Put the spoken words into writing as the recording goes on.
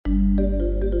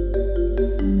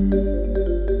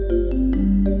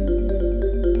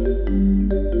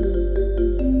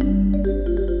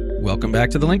Welcome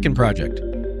back to The Lincoln Project.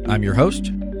 I'm your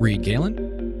host, Reed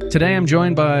Galen. Today I'm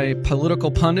joined by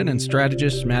political pundit and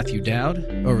strategist Matthew Dowd.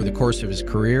 Over the course of his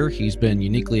career, he's been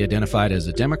uniquely identified as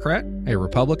a Democrat, a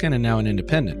Republican, and now an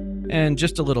independent. And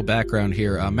just a little background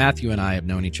here, Matthew and I have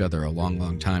known each other a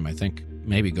long time, I think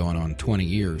maybe going on 20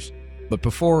 years. But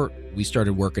before we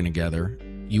started working together,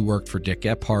 you worked for Dick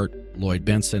Gephardt, Lloyd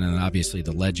Bentsen, and obviously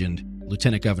the legend,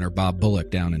 Lieutenant Governor Bob Bullock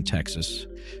down in Texas.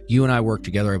 You and I worked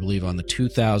together, I believe, on the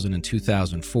 2000 and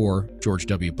 2004 George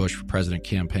W. Bush for president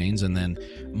campaigns, and then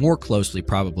more closely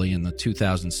probably in the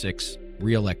 2006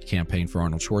 re-elect campaign for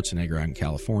Arnold Schwarzenegger out in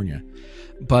California.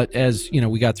 But as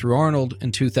we got through Arnold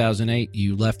in 2008,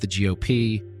 you left the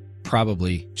GOP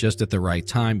probably just at the right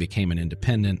time, became an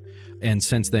independent. And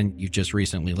since then, you've just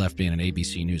recently left being an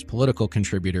ABC News political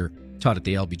contributor, taught at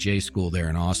the LBJ school there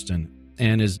in Austin,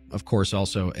 and is, of course,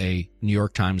 also a New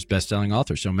York Times bestselling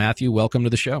author. So, Matthew, welcome to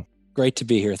the show. Great to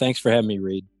be here. Thanks for having me,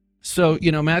 Reed. So,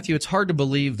 Matthew, it's hard to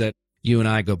believe that you and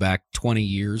I go back 20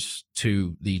 years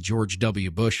to the George W.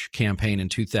 Bush campaign in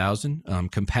 2000,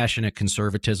 compassionate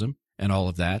conservatism and all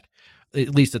of that.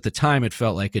 At least at the time, it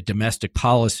felt like a domestic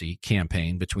policy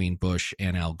campaign between Bush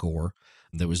and Al Gore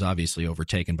that was obviously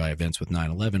overtaken by events with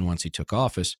 9/11 once he took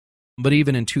office. But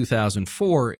even in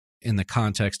 2004, in the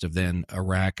context of then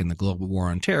Iraq and the global war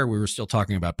on terror, we were still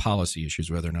talking about policy issues,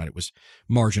 whether or not it was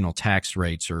marginal tax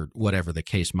rates or whatever the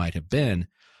case might have been.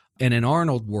 And in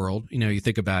Arnold world, you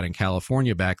think about in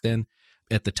California back then,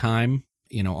 at the time,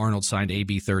 Arnold signed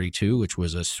AB 32, which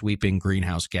was a sweeping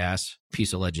greenhouse gas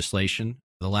piece of legislation.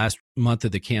 The last month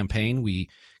of the campaign, we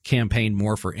campaigned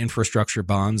more for infrastructure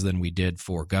bonds than we did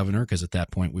for governor, because at that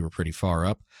point we were pretty far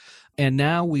up. And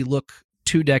now we look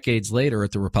 2 decades later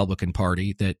at the Republican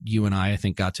Party that you and I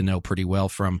think, got to know pretty well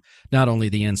from not only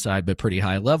the inside, but pretty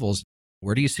high levels.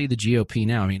 Where do you see the GOP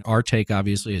now? I mean, our take,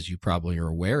 obviously, as you probably are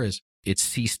aware, is it's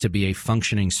ceased to be a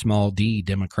functioning small d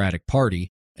Democratic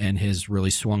Party and has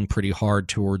really swung pretty hard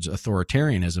towards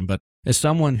authoritarianism. But as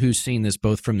someone who's seen this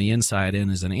both from the inside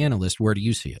and as an analyst, where do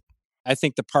you see it? I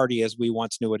think the party as we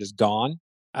once knew it is gone.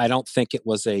 I don't think it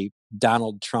was a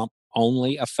Donald Trump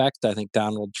only effect. I think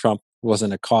Donald Trump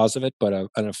wasn't a cause of it, but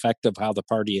an effect of how the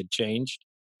party had changed.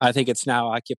 I think it's now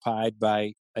occupied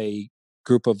by a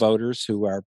group of voters who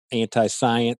are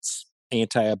anti-science,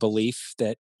 anti-belief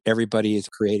that everybody is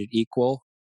created equal.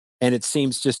 And it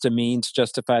seems just a means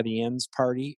justify the ends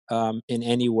party in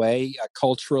any way, a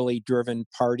culturally driven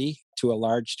party to a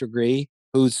large degree,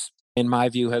 who's, in my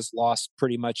view, has lost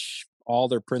pretty much all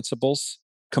their principles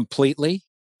completely.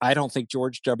 I don't think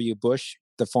George W. Bush,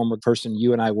 the former person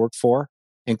you and I worked for,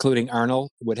 including Arnold,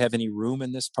 would have any room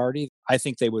in this party. I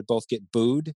think they would both get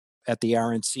booed at the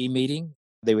RNC meeting.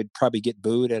 They would probably get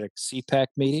booed at a CPAC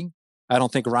meeting. I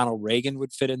don't think Ronald Reagan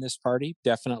would fit in this party.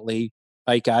 Definitely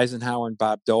Ike Eisenhower and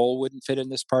Bob Dole wouldn't fit in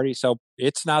this party. So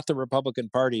it's not the Republican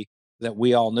Party that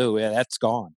we all knew. Yeah, that's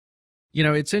gone.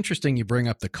 It's interesting you bring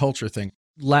up the culture thing.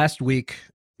 Last week,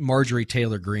 Marjorie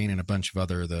Taylor Greene and a bunch of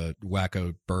other the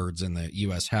wacko birds in the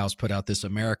U.S. House put out this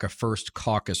America First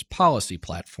Caucus policy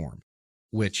platform,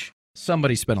 which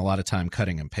somebody spent a lot of time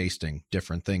cutting and pasting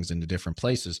different things into different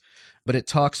places. But it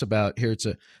talks about, here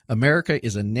America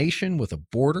is a nation with a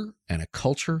border and a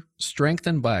culture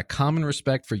strengthened by a common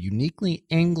respect for uniquely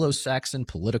Anglo-Saxon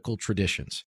political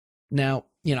traditions. Now,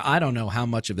 I don't know how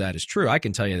much of that is true. I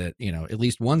can tell you that, at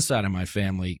least one side of my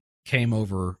family came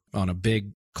over on a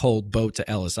big cold boat to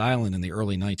Ellis Island in the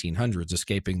early 1900s,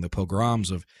 escaping the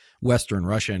pogroms of Western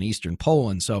Russia and Eastern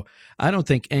Poland. So I don't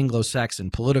think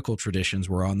Anglo-Saxon political traditions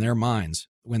were on their minds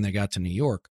when they got to New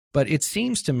York. But it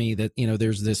seems to me that,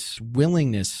 there's this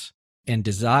willingness and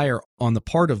desire on the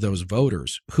part of those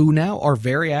voters who now are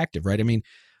very active, right? I mean,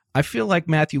 I feel like,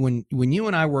 Matthew, when you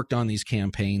and I worked on these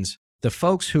campaigns, the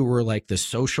folks who were like the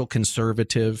social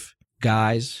conservative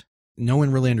guys, no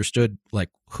one really understood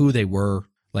like who they were,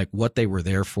 like what they were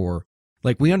there for.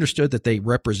 Like, we understood that they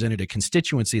represented a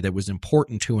constituency that was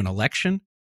important to an election,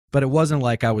 but it wasn't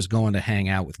like I was going to hang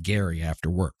out with Gary after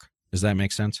work. Does that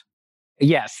make sense?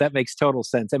 Yes, that makes total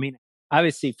sense. I mean,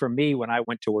 obviously for me, when I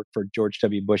went to work for George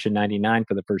W. Bush in 99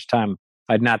 for the first time,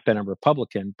 I'd not been a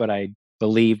Republican, but I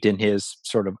believed in his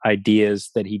sort of ideas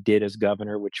that he did as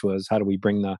governor, which was, how do we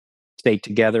bring the state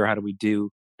together? How do we do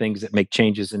things that make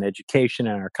changes in education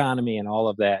and our economy and all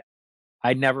of that?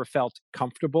 I never felt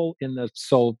comfortable in the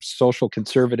social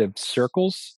conservative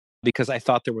circles because I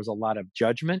thought there was a lot of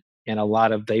judgment and a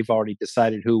lot of they've already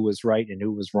decided who was right and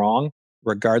who was wrong,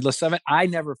 regardless of it. I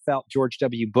never felt George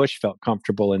W. Bush felt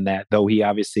comfortable in that, though he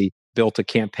obviously built a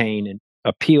campaign and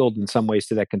appealed in some ways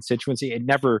to that constituency. It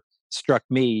never struck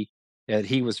me that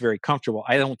he was very comfortable.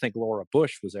 I don't think Laura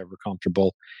Bush was ever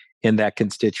comfortable in that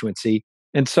constituency.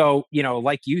 And so,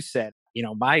 like you said,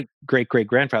 my great great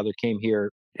grandfather came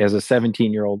here as a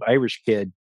 17-year-old Irish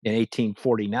kid in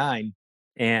 1849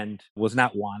 and was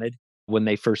not wanted when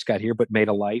they first got here, but made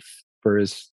a life for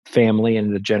his family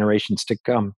and the generations to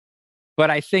come. But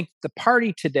I think the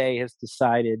party today has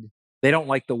decided they don't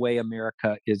like the way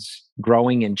America is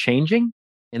growing and changing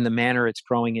in the manner it's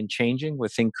growing and changing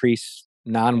with increased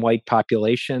non white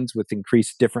populations, with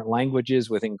increased different languages,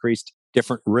 with increased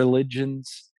different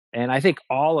religions. And I think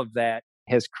all of that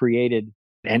has created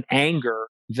an anger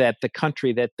that the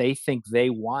country that they think they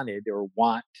wanted or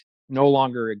want no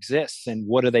longer exists. And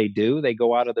what do? They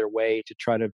go out of their way to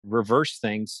try to reverse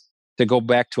things to go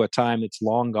back to a time that's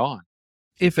long gone.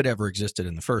 If it ever existed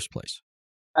in the first place.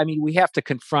 I mean, we have to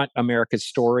confront America's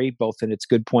story, both in its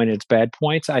good point and its bad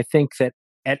points. I think that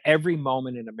at every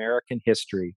moment in American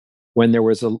history, when there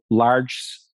was a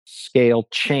large scale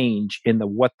change in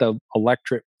what the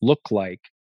electorate looked like,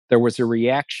 there was a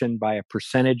reaction by a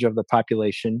percentage of the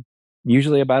population,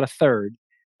 usually about a third,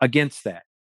 against that.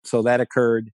 So that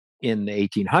occurred in the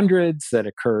 1800s, that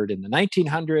occurred in the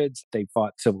 1900s. They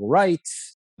fought civil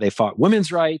rights, they fought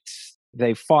women's rights,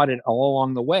 they fought it all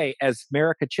along the way. As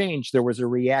America changed, there was a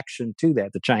reaction to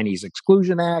that. The Chinese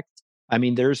Exclusion Act. I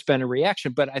mean, there's been a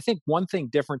reaction. But I think one thing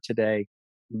different today,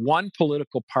 one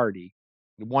political party,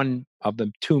 one of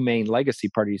the two main legacy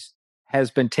parties, has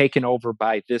been taken over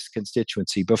by this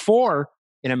constituency. Before,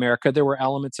 in America, there were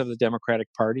elements of the Democratic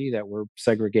Party that were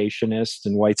segregationist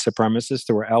and white supremacist.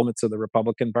 There were elements of the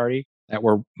Republican Party that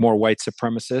were more white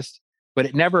supremacist, but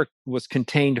it never was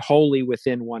contained wholly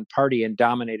within one party and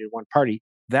dominated one party.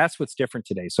 That's what's different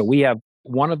today. So we have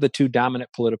one of the two dominant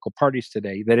political parties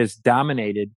today that is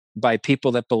dominated by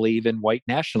people that believe in white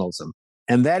nationalism.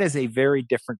 And that is a very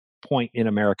different point in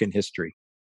American history.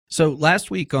 So last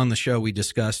week on the show, we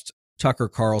discussed Tucker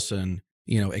Carlson,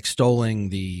 extolling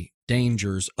the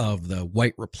dangers of the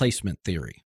white replacement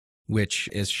theory, which,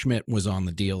 as Schmidt was on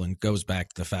the deal, and goes back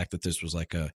to the fact that this was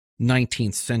like a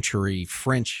 19th century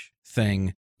French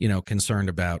thing, concerned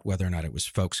about whether or not it was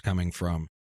folks coming from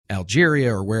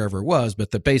Algeria or wherever it was,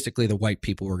 but that basically the white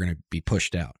people were going to be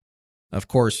pushed out. Of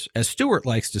course, as Stewart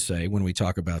likes to say when we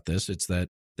talk about this, it's that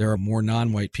there are more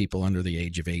non-white people under the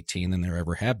age of 18 than there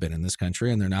ever have been in this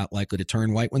country, and they're not likely to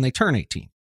turn white when they turn 18.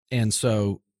 And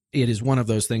so it is one of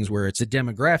those things where it's a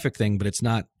demographic thing, but it's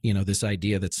not, this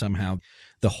idea that somehow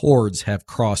the hordes have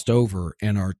crossed over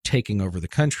and are taking over the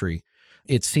country.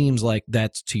 It seems like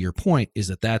that's, to your point, is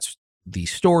that that's the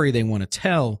story they want to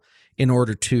tell in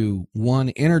order to, one,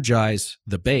 energize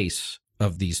the base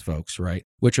of these folks, right?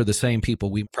 Which are the same people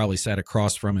we probably sat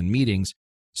across from in meetings,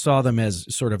 saw them as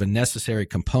sort of a necessary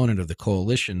component of the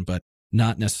coalition, but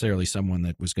not necessarily someone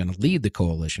that was going to lead the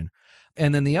coalition.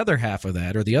 And then the other half of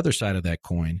that, or the other side of that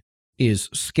coin, is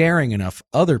scaring enough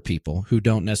other people who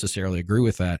don't necessarily agree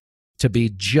with that to be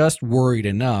just worried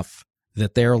enough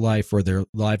that their life or their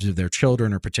lives of their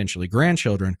children or potentially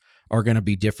grandchildren are going to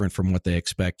be different from what they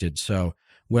expected. So,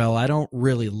 well, I don't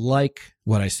really like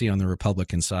what I see on the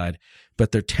Republican side,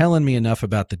 but they're telling me enough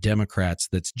about the Democrats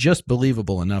that's just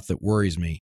believable enough that worries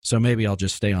me. So maybe I'll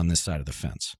just stay on this side of the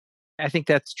fence. I think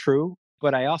that's true.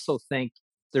 But I also think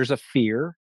there's a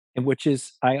fear, and which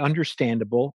is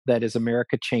understandable, that as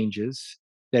America changes,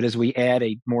 that as we add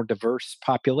a more diverse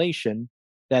population,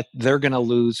 that they're going to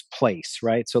lose place,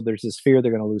 right? So there's this fear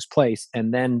they're going to lose place.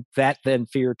 And then that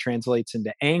fear translates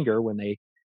into anger. When they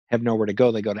have nowhere to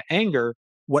go, they go to anger.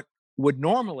 What would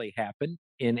normally happen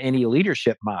in any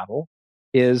leadership model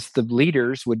is the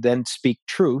leaders would then speak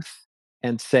truth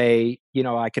and say,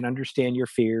 I can understand your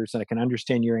fears and I can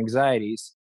understand your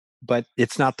anxieties, but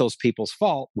it's not those people's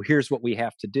fault. Here's what we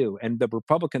have to do. And the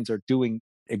Republicans are doing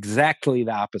exactly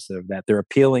the opposite of that. They're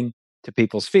appealing to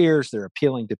people's fears. They're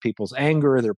appealing to people's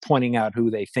anger. They're pointing out who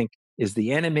they think is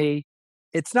the enemy.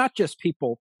 It's not just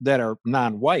people that are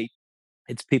non-white.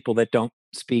 It's people that don't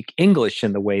speak English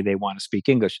in the way they want to speak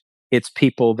English. It's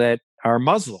people that are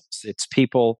Muslims. It's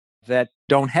people that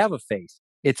don't have a faith.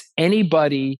 It's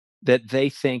anybody that they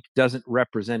think doesn't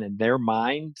represent in their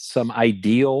mind some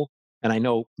ideal. And I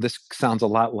know this sounds a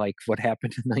lot like what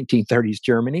happened in 1930s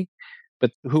Germany,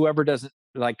 but whoever doesn't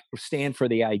stand for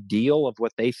the ideal of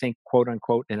what they think, quote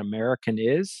unquote, an American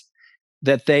is,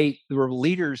 that the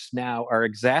leaders now are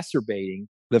exacerbating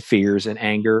the fears and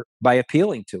anger by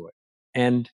appealing to it.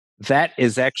 And that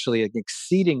is actually an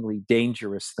exceedingly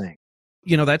dangerous thing.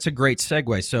 That's a great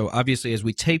segue. So obviously, as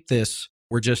we tape this,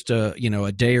 we're just a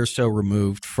day or so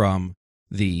removed from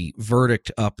the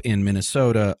verdict up in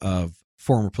Minnesota of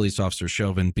former police officer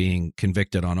Chauvin being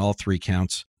convicted on all 3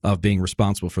 counts of being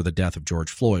responsible for the death of George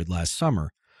Floyd last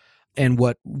summer. And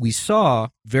what we saw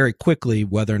very quickly,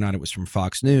 whether or not it was from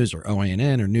Fox News or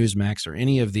OANN or Newsmax or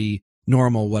any of the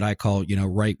normal, what I call,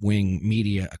 right-wing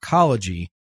media ecology,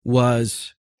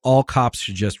 was all cops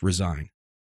should just resign.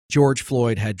 George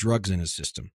Floyd had drugs in his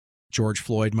system. George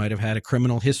Floyd might have had a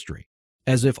criminal history.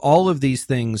 As if all of these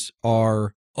things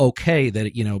are okay,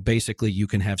 that, basically you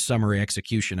can have summary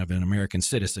execution of an American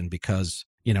citizen because,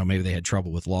 maybe they had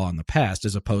trouble with law in the past,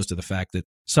 as opposed to the fact that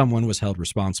someone was held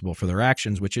responsible for their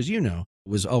actions, which, as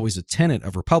was always a tenet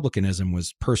of republicanism,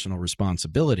 was personal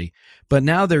responsibility. But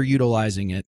now they're utilizing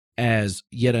it as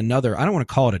yet another, I don't want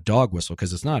to call it a dog whistle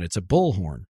because it's not, it's a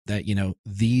bullhorn that,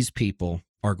 these people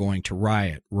are going to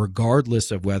riot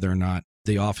regardless of whether or not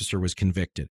the officer was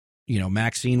convicted.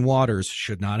 Maxine Waters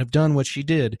should not have done what she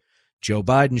did. Joe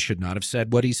Biden should not have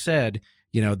said what he said.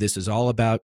 This is all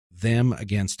about them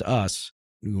against us.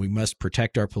 We must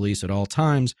protect our police at all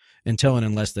times until and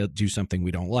unless they do something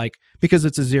we don't like, because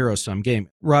it's a zero-sum game.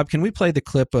 Rob, can we play the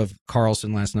clip of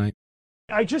Carlson last night?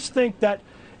 I just think that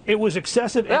it was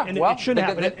excessive and it shouldn't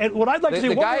happen. And what I'd like to say,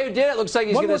 the guy who did it looks like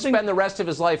he's going to spend the rest of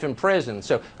his life in prison.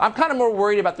 So I'm kind of more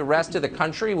worried about the rest of the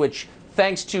country, which,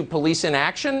 thanks to police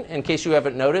inaction, in case you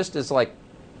haven't noticed, is like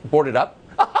boarded up.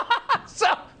 So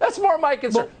that's more my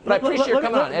concern. But I appreciate you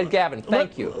coming on. Ed Gavin,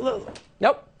 thank you.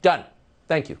 Nope, done.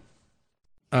 Thank you.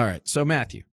 All right. So,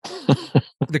 Matthew,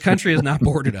 the country is not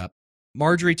boarded up.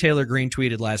 Marjorie Taylor Greene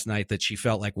tweeted last night that she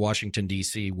felt like Washington,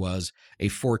 D.C. was a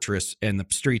fortress and the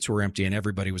streets were empty and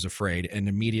everybody was afraid. And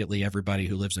immediately everybody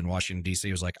who lives in Washington,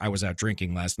 D.C. was like, I was out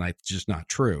drinking last night. It's just not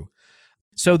true.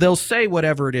 So they'll say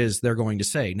whatever it is they're going to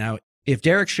say. Now, if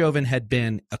Derek Chauvin had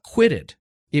been acquitted,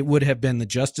 it would have been the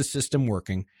justice system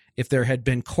working. If there had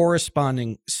been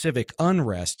corresponding civic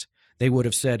unrest, they would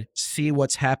have said, see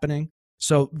what's happening.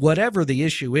 So whatever the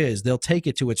issue is, they'll take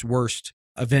it to its worst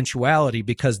eventuality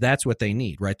because that's what they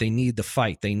need, right? They need the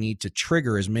fight. They need to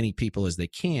trigger as many people as they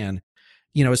can.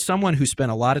 As someone who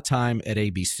spent a lot of time at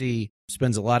ABC,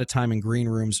 spends a lot of time in green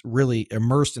rooms, really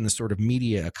immersed in the sort of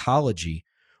media ecology,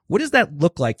 what does that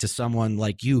look like to someone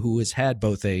like you who has had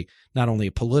both not only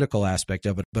a political aspect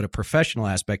of it, but a professional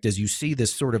aspect as you see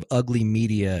this sort of ugly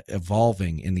media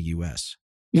evolving in the U.S.?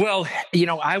 Well,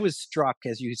 I was struck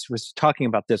as you was talking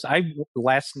about this.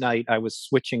 Last night I was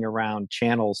switching around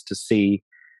channels to see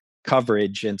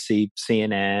coverage and see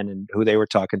CNN and who they were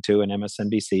talking to, and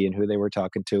MSNBC and who they were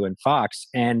talking to, and Fox.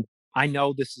 And I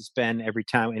know this has been, every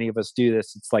time any of us do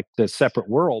this, it's like the separate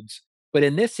worlds. But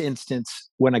in this instance,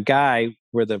 when a guy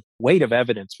where the weight of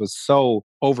evidence was so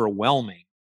overwhelming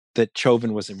that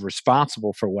Chauvin was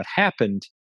responsible for what happened,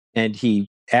 and he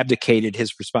abdicated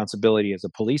his responsibility as a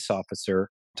police officer,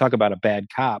 talk about a bad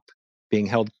cop being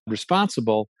held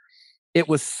responsible, it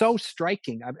was so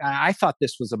striking. I thought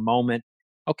this was a moment,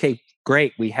 okay,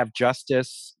 great, we have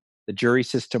justice, the jury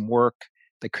system worked,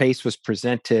 the case was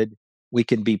presented, we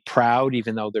can be proud,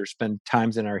 even though there's been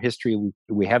times in our history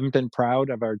we haven't been proud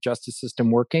of our justice system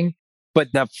working. But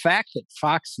the fact that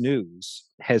Fox News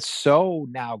has so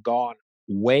now gone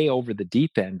way over the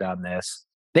deep end on this,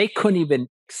 they couldn't even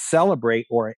celebrate,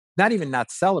 or not even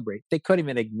not celebrate, they couldn't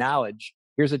even acknowledge,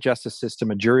 here's a justice system,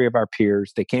 a jury of our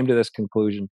peers, they came to this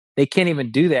conclusion. They can't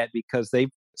even do that because they've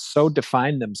so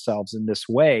defined themselves in this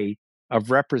way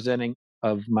of representing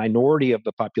a minority of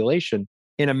the population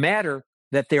in a matter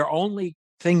that their only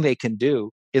thing they can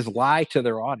do is lie to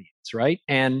their audience, right?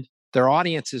 And their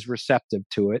audience is receptive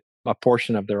to it. A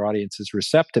portion of their audience is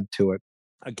receptive to it.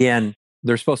 Again,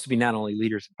 they're supposed to be not only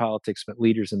leaders in politics, but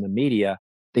leaders in the media.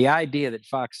 The idea that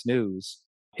Fox News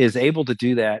is able to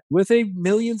do that with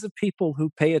millions of people who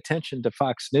pay attention to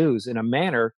Fox News in a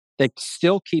manner that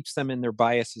still keeps them in their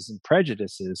biases and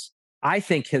prejudices, I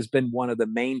think has been one of the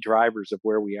main drivers of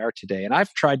where we are today. And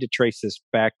I've tried to trace this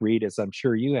back, Reed, as I'm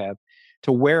sure you have,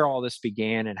 to where all this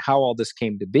began and how all this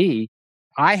came to be.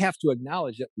 I have to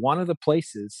acknowledge that one of the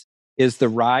places is the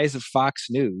rise of Fox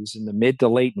News in the mid to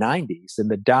late 90s, and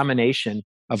the domination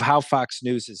of how Fox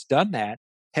News has done that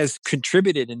has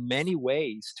contributed in many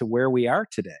ways to where we are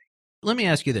today. Let me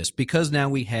ask you this, because now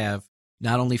we have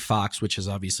not only Fox, which has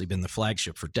obviously been the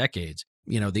flagship for decades,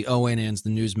 the ONNs, the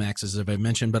Newsmaxes, as I've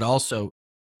mentioned, but also,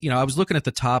 I was looking at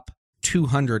the top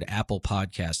 200 Apple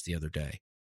podcasts the other day,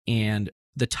 and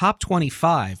the top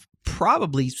 25,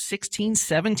 probably 16,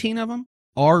 17 of them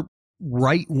are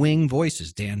right-wing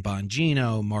voices. Dan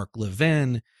Bongino, Mark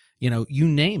Levin, you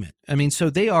name it. I mean, so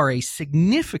they are a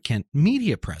significant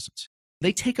media presence.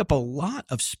 They take up a lot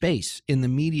of space in the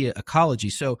media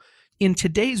ecology. So in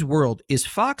today's world, is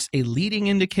Fox a leading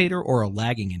indicator or a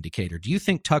lagging indicator? Do you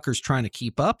think Tucker's trying to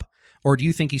keep up, or do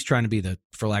you think he's trying to be the,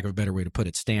 for lack of a better way to put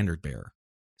it, standard bearer?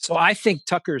 So I think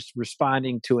Tucker's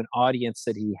responding to an audience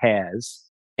that he has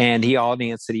and the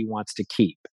audience that he wants to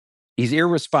keep. He's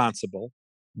irresponsible,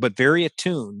 but very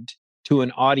attuned to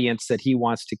an audience that he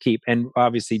wants to keep. And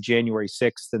obviously, January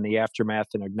 6th and the aftermath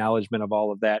and acknowledgement of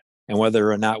all of that, and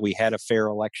whether or not we had a fair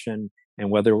election and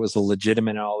whether it was a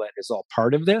legitimate and all that is all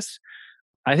part of this.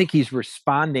 I think he's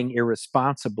responding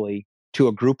irresponsibly to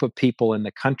a group of people in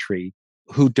the country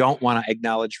who don't want to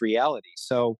acknowledge reality.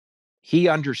 So he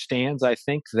understands, I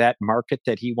think, that market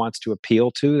that he wants to appeal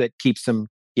to that keeps him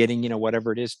getting,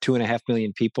 whatever it is, 2.5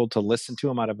 million people to listen to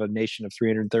him out of a nation of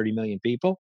 330 million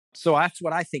people. So that's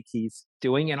what I think he's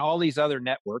doing. And all these other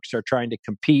networks are trying to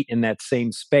compete in that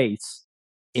same space.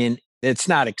 It's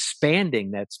not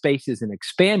expanding, that space isn't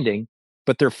expanding,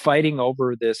 but they're fighting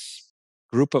over this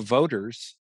group of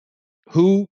voters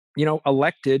who,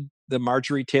 elected the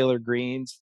Marjorie Taylor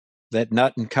Greens, that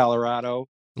nut in Colorado,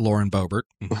 Lauren Boebert,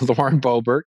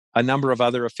 a number of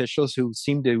other officials who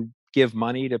seem to give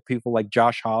money to people like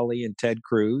Josh Hawley and Ted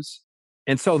Cruz.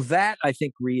 And so that, I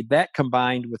think, Reed, that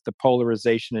combined with the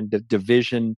polarization and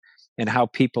division and how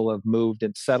people have moved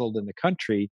and settled in the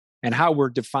country and how we're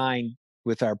defined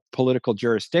with our political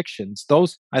jurisdictions,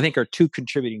 those, I think, are two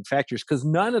contributing factors because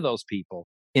none of those people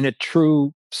in a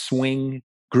true swing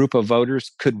group of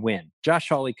voters could win. Josh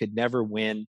Hawley could never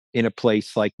win in a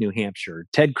place like New Hampshire.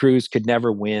 Ted Cruz could never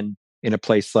win in a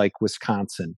place like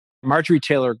Wisconsin. Marjorie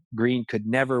Taylor Greene could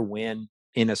never win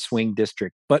in a swing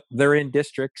district, but they're in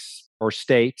districts or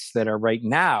states that are right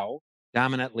now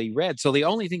dominantly red. So the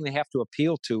only thing they have to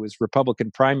appeal to is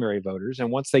Republican primary voters.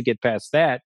 And once they get past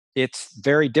that, it's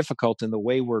very difficult in the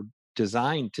way we're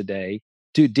designed today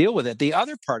to deal with it. The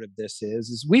other part of this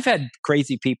is we've had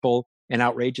crazy people and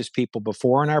outrageous people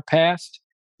before in our past,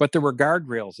 but there were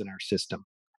guardrails in our system.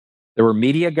 There were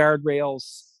media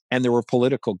guardrails and there were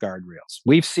political guardrails.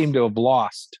 We've seemed to have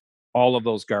lost all of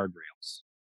those guardrails.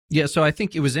 Yeah, so I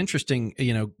think it was interesting,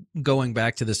 going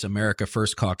back to this America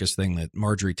First caucus thing that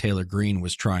Marjorie Taylor Greene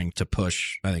was trying to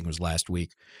push, I think it was last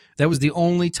week. That was the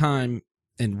only time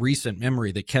in recent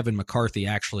memory that Kevin McCarthy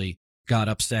actually got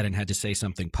upset and had to say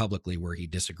something publicly where he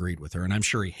disagreed with her. And I'm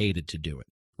sure he hated to do it,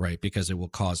 right? Because it will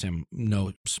cause him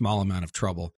no small amount of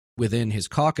trouble within his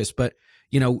caucus. But,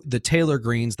 the Taylor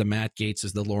Greenes, the Matt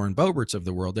Gaetzes, the Lauren Boeberts of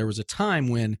the world, there was a time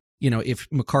when, if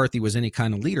McCarthy was any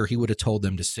kind of leader, he would have told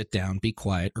them to sit down, be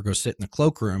quiet, or go sit in the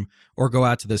cloakroom, or go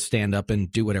out to the stand up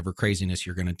and do whatever craziness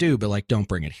you're going to do, but don't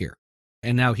bring it here.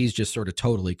 And now he's just sort of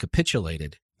totally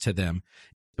capitulated to them.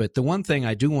 But the one thing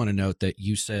I do want to note that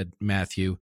you said,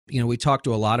 Matthew, we talked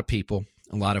to a lot of people,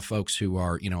 a lot of folks who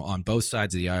are, on both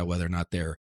sides of the aisle, whether or not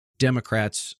they're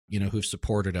Democrats, who've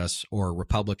supported us, or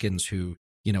Republicans who,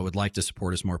 would like to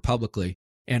support us more publicly.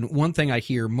 And one thing I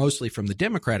hear mostly from the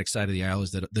Democratic side of the aisle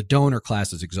is that the donor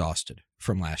class is exhausted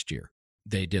from last year.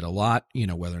 They did a lot,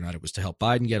 whether or not it was to help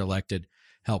Biden get elected,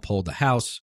 help hold the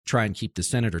House, try and keep the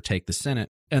Senate or take the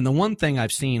Senate. And the one thing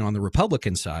I've seen on the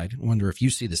Republican side, I wonder if you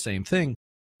see the same thing,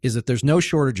 is that there's no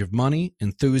shortage of money,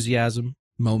 enthusiasm,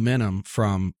 momentum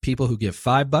from people who give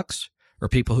 $5 or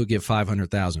people who give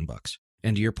 $500,000.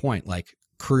 And to your point, like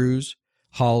Cruz,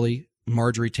 Hawley,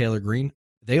 Marjorie Taylor Greene,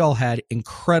 they all had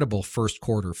incredible first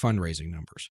quarter fundraising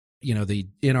numbers. The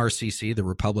NRCC, the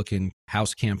Republican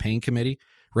House Campaign Committee,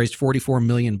 raised $44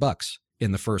 million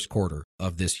in the first quarter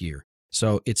of this year.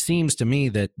 So it seems to me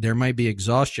that there might be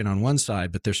exhaustion on one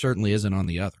side, but there certainly isn't on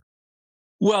the other.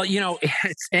 Well,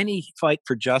 it's any fight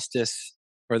for justice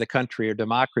or the country or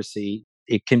democracy.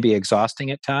 It can be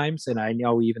exhausting at times. And I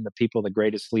know even the people, the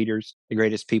greatest leaders, the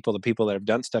greatest people, the people that have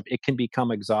done stuff, it can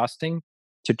become exhausting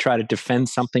to try to defend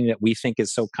something that we think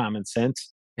is so common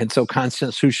sense and so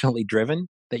constitutionally driven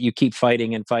that you keep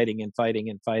fighting and fighting and fighting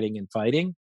and fighting and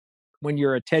fighting. When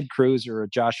you're a Ted Cruz or a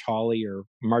Josh Hawley or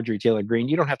Marjorie Taylor Greene,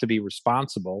 you don't have to be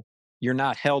responsible. You're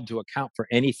not held to account for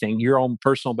anything. Your own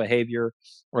personal behavior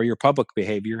or your public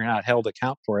behavior, you're not held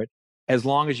account for it as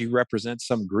long as you represent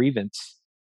some grievance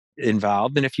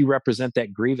involved. And if you represent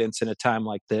that grievance in a time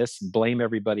like this and blame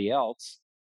everybody else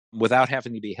without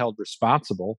having to be held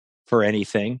responsible for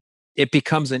anything, it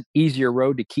becomes an easier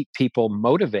road to keep people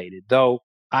motivated. Though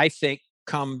I think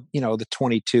come, the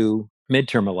 22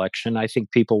 midterm election, I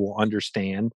think people will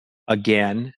understand.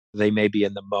 Again, they may be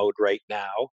in the mode right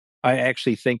now. I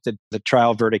actually think that the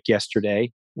trial verdict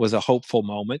yesterday was a hopeful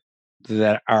moment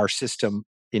that our system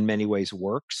in many ways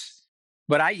works.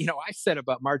 But I said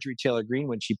about Marjorie Taylor Greene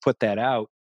when she put that out,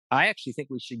 I actually think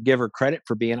we should give her credit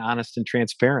for being honest and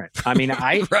transparent. I mean,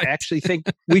 I Right. actually think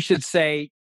we should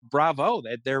say bravo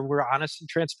that they were honest and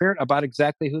transparent about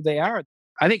exactly who they are.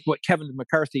 I think what Kevin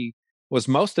McCarthy was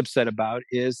most upset about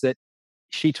is that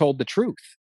she told the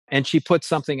truth. And she put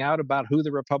something out about who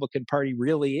the Republican Party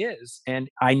really is. And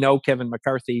I know Kevin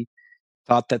McCarthy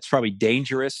thought that's probably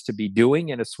dangerous to be doing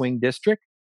in a swing district.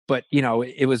 But,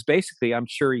 it was basically, I'm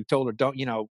sure he told her,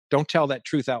 don't tell that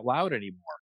truth out loud anymore.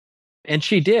 And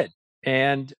she did.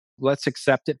 And let's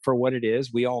accept it for what it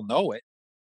is. We all know it.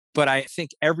 But I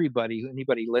think anybody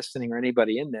listening or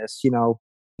anybody in this,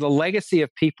 the legacy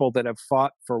of people that have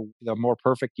fought for the more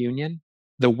perfect union,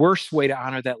 the worst way to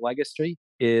honor that legacy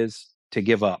is to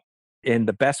give up. And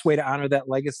the best way to honor that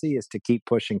legacy is to keep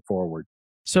pushing forward.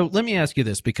 So let me ask you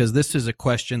this, because this is a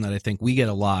question that I think we get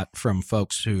a lot from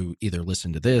folks who either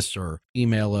listen to this or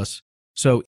email us.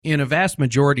 So in a vast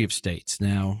majority of states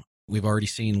now, we've already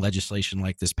seen legislation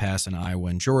like this pass in Iowa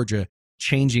and Georgia,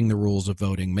 changing the rules of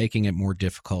voting, making it more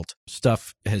difficult.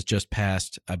 Stuff has just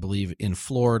passed, I believe, in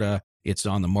Florida. It's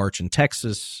on the march in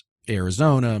Texas,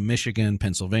 Arizona, Michigan,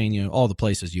 Pennsylvania, all the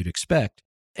places you'd expect.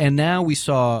 And now we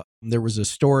saw there was a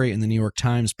story in the New York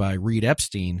Times by Reed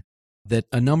Epstein that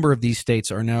a number of these states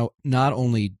are now not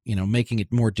only, making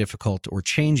it more difficult or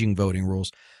changing voting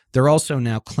rules, they're also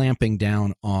now clamping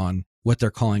down on what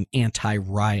they're calling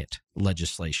anti-riot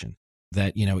legislation.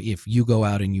 That, if you go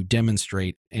out and you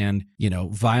demonstrate and,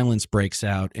 violence breaks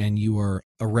out and you are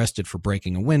arrested for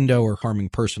breaking a window or harming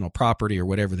personal property or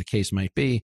whatever the case might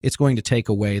be, it's going to take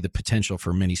away the potential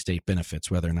for many state benefits,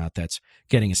 whether or not that's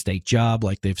getting a state job,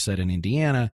 like they've said in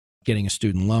Indiana, getting a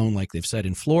student loan, like they've said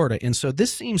in Florida. And so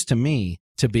this seems to me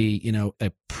to be,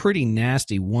 a pretty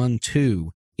nasty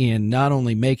 1-2 in not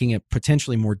only making it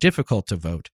potentially more difficult to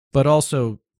vote, but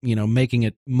also making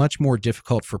it much more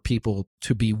difficult for people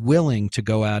to be willing to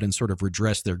go out and sort of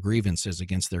redress their grievances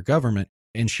against their government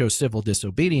and show civil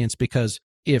disobedience. Because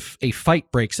if a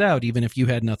fight breaks out, even if you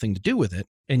had nothing to do with it,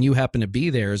 and you happen to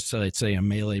be there, so let's say a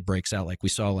melee breaks out like we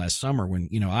saw last summer when,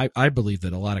 I believe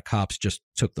that a lot of cops just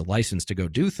took the license to go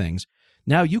do things.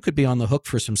 Now you could be on the hook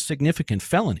for some significant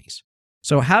felonies.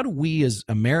 So how do we as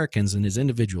Americans and as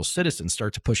individual citizens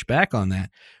start to push back on that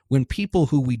when people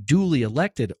who we duly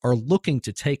elected are looking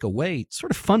to take away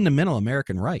sort of fundamental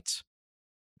American rights?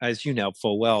 As you know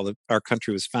full well, our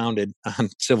country was founded on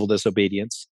civil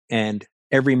disobedience, and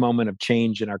every moment of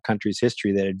change in our country's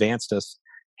history that advanced us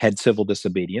had civil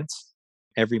disobedience.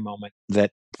 Every moment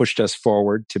that pushed us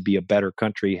forward to be a better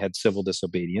country had civil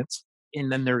disobedience.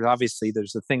 And then there's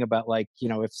the thing about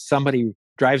if somebody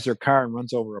drives their car and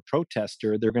runs over a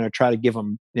protester, they're going to try to give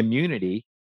them immunity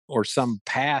or some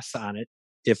pass on it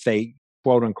if they,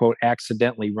 quote unquote,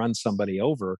 accidentally run somebody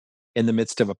over in the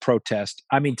midst of a protest.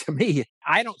 I mean, to me,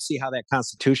 I don't see how that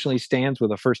constitutionally stands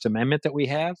with the First Amendment that we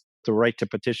have, the right to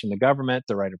petition the government,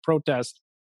 the right of protest.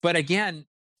 But again,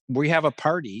 we have a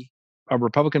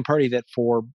Republican Party that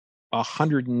for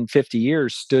 150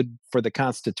 years stood for the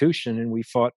Constitution, and we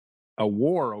fought a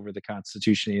war over the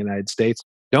Constitution of the United States.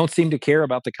 Don't seem to care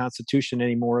about the Constitution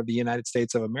anymore of the United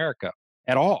States of America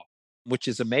at all, which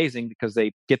is amazing because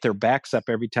they get their backs up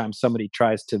every time somebody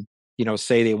tries to,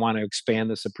 say they want to expand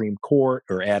the Supreme Court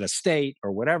or add a state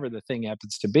or whatever the thing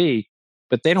happens to be.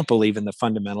 But they don't believe in the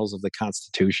fundamentals of the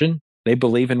Constitution. They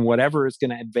believe in whatever is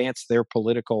going to advance their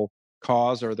political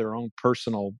cause or their own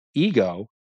personal ego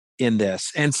in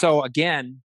this. And so,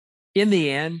 again, in the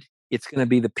end, it's going to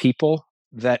be the people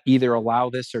that either allow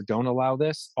this or don't allow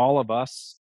this. All of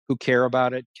us who care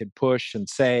about it can push and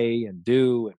say and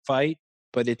do and fight,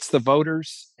 but it's the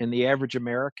voters and the average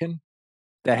American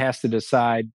that has to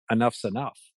decide enough's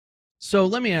enough. So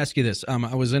let me ask you this.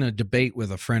 I was in a debate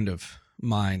with a friend of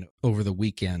mine over the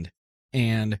weekend,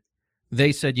 and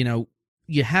they said,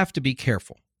 you have to be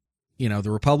careful.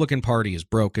 The Republican Party is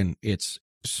broken. It's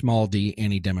small d,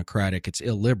 anti-democratic. It's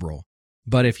illiberal.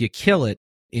 But if you kill it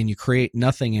and you create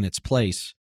nothing in its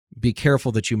place, be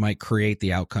careful that you might create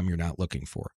the outcome you're not looking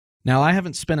for. Now, I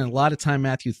haven't spent a lot of time,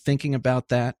 Matthew, thinking about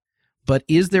that, but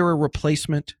is there a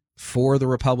replacement for the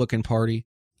Republican Party?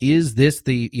 Is this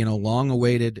the,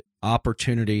 long-awaited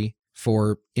opportunity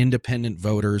for independent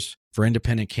voters, for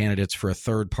independent candidates, for a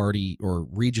third party or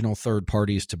regional third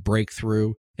parties to break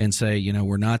through and say,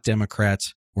 we're not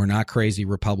Democrats, we're not crazy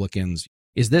Republicans?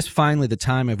 Is this finally the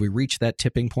time? Have we reached that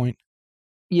tipping point?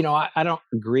 I don't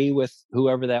agree with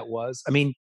whoever that was. I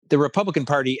mean, the Republican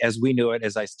Party, as we knew it,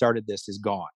 as I started this, is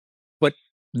gone. But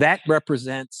that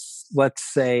represents, let's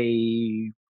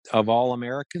say, of all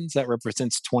Americans, that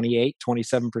represents 27%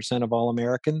 of all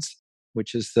Americans,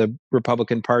 which is the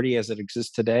Republican Party as it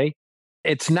exists today.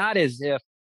 It's not as if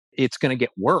it's going to get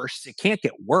worse. It can't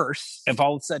get worse if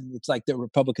all of a sudden it's like the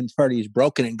Republican Party is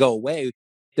broken and go away.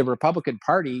 The Republican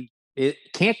Party, it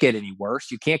can't get any worse.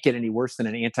 You can't get any worse than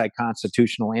an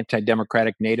anti-constitutional,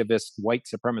 anti-democratic, nativist, white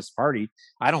supremacist party.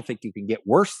 I don't think you can get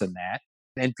worse than that.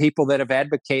 and people that have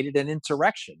advocated an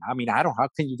insurrection. I mean, how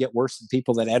can you get worse than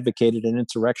people that advocated an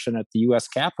insurrection at the U.S.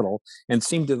 Capitol and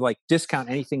seem to like discount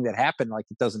anything that happened like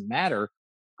it doesn't matter?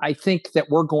 I think that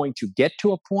we're going to get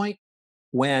to a point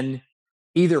when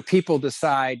either people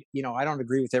decide, I don't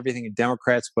agree with everything in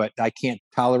Democrats, but I can't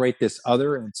tolerate this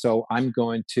other. And so I'm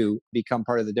going to become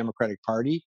part of the Democratic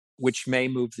Party, which may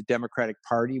move the Democratic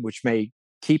Party, which may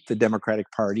keep the Democratic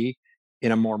Party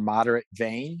in a more moderate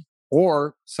vein,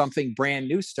 or something brand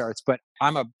new starts. But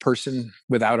I'm a person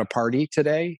without a party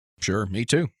today. Sure, me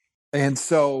too. And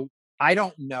so I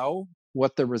don't know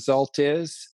what the result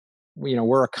is.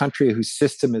 We're a country whose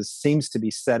system seems to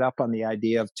be set up on the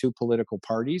idea of two political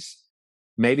parties.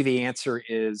 Maybe the answer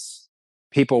is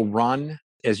people run,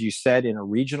 as you said, in a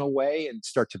regional way and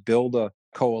start to build a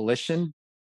coalition.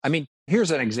 I mean,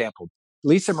 here's an example.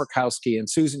 Lisa Murkowski and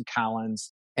Susan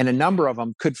Collins and a number of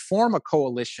them could form a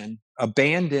coalition,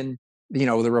 abandon,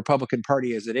 the Republican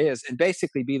Party as it is, and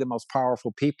basically be the most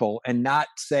powerful people and not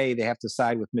say they have to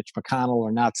side with Mitch McConnell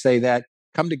or not say that.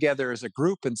 Come together as a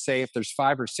group and say, if there's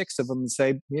 5 or 6 of them, and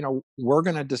say, we're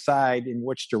going to decide in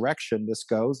which direction this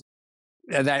goes.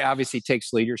 And that obviously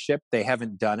takes leadership. They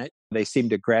haven't done it. They seem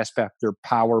to grasp after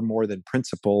power more than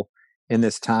principle in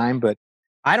this time. But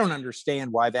I don't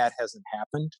understand why that hasn't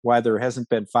happened, why there hasn't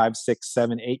been 5, 6,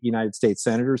 7, 8 United States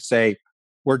senators say,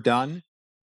 we're done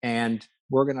and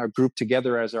we're going to group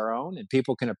together as our own and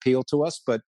people can appeal to us.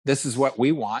 But this is what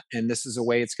we want and this is the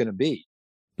way it's going to be.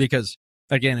 Because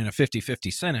again, in a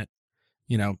 50-50 Senate,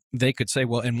 they could say,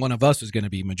 well, and one of us is going to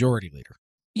be majority leader.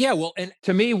 Yeah, well, and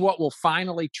to me, what will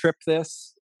finally trip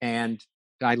this, and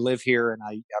I live here and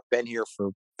I've been here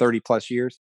for 30 plus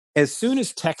years, as soon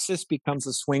as Texas becomes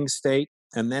a swing state,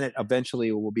 and then it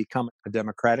eventually will become a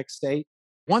Democratic state,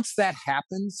 once that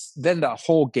happens, then the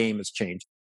whole game has changed.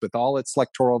 With all its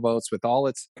electoral votes, with all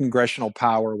its congressional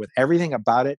power, with everything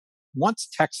about it, once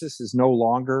Texas is no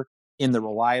longer in the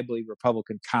reliably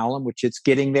Republican column, which it's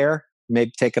getting there,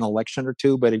 maybe take an election or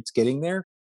two, but it's getting there.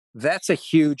 That's a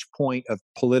huge point of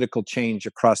political change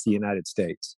across the United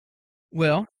States.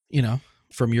 Well,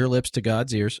 from your lips to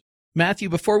God's ears. Matthew,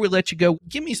 before we let you go,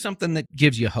 give me something that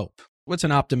gives you hope. What's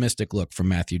an optimistic look from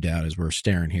Matthew Dowd as we're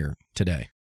staring here today?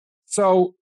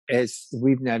 So as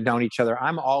we've known each other,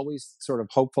 I'm always sort of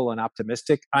hopeful and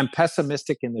optimistic. I'm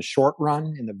pessimistic in the short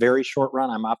run, in the very short run.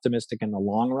 I'm optimistic in the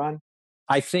long run.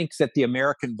 I think that the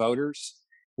American voters,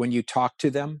 when you talk to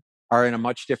them, are in a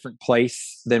much different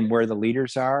place than where the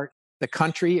leaders are. The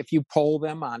country, if you poll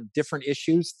them on different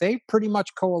issues, they pretty much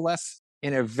coalesce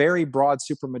in a very broad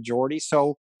supermajority.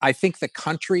 So I think the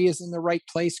country is in the right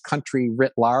place, country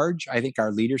writ large. I think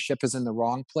our leadership is in the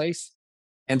wrong place.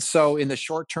 And so in the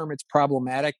short term, it's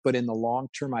problematic. But in the long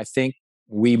term, I think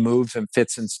we move in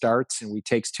fits and starts and we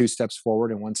take 2 steps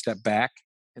forward and 1 step back.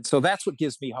 And so that's what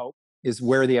gives me hope, is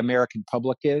where the American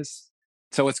public is.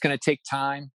 So it's going to take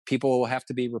time. People will have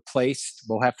to be replaced.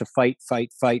 We'll have to fight,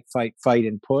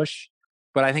 and push.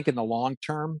 But I think in the long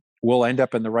term, we'll end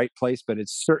up in the right place. But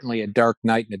it's certainly a dark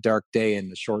night and a dark day in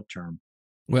the short term.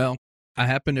 Well, I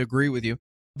happen to agree with you.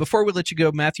 Before we let you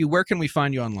go, Matthew, where can we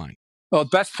find you online? Well, the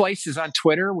best place is on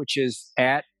Twitter, which is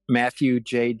at Matthew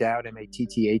J. Dowd,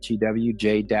 Matthew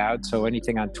J. Dowd. So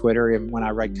anything on Twitter, and when I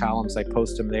write columns, I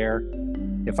post them there.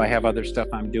 If I have other stuff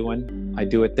I'm doing, I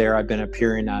do it there. I've been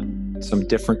appearing on some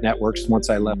different networks once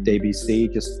I left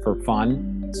ABC just for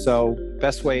fun. So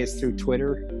best way is through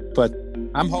Twitter. But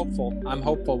I'm hopeful.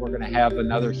 We're going to have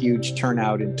another huge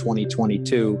turnout in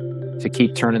 2022 to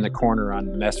keep turning the corner on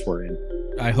the mess we're in.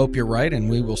 I hope you're right, and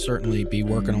we will certainly be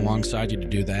working alongside you to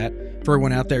do that. For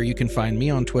everyone out there, you can find me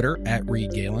on Twitter at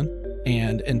Reed Galen.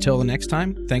 And until the next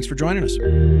time, thanks for joining us.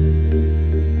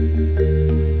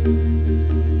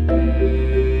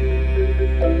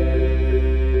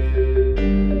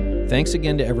 Thanks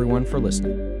again to everyone for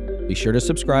listening. Be sure to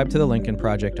subscribe to The Lincoln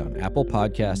Project on Apple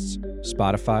Podcasts,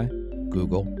 Spotify,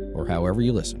 Google, or however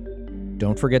you listen.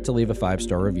 Don't forget to leave a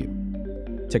 5-star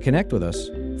review. To connect with us,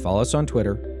 follow us on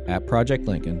Twitter at Project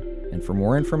Lincoln, and for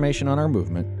more information on our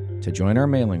movement, to join our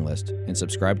mailing list and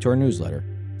subscribe to our newsletter,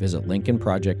 visit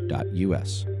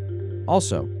lincolnproject.us.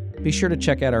 Also, be sure to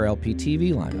check out our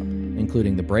LPTV lineup,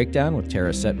 including The Breakdown with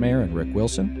Tara Setmayer and Rick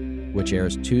Wilson, which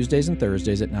airs Tuesdays and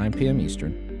Thursdays at 9 p.m.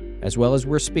 Eastern, as well as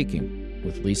We're Speaking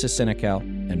with Lisa Sinecal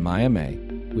and Maya May,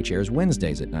 which airs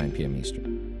Wednesdays at 9 p.m.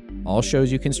 Eastern. All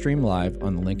shows you can stream live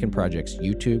on the Lincoln Project's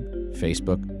YouTube,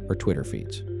 Facebook, or Twitter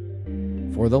feeds.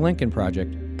 For The Lincoln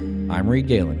Project, I'm Reed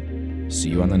Galen. See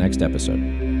you on the next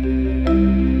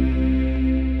episode.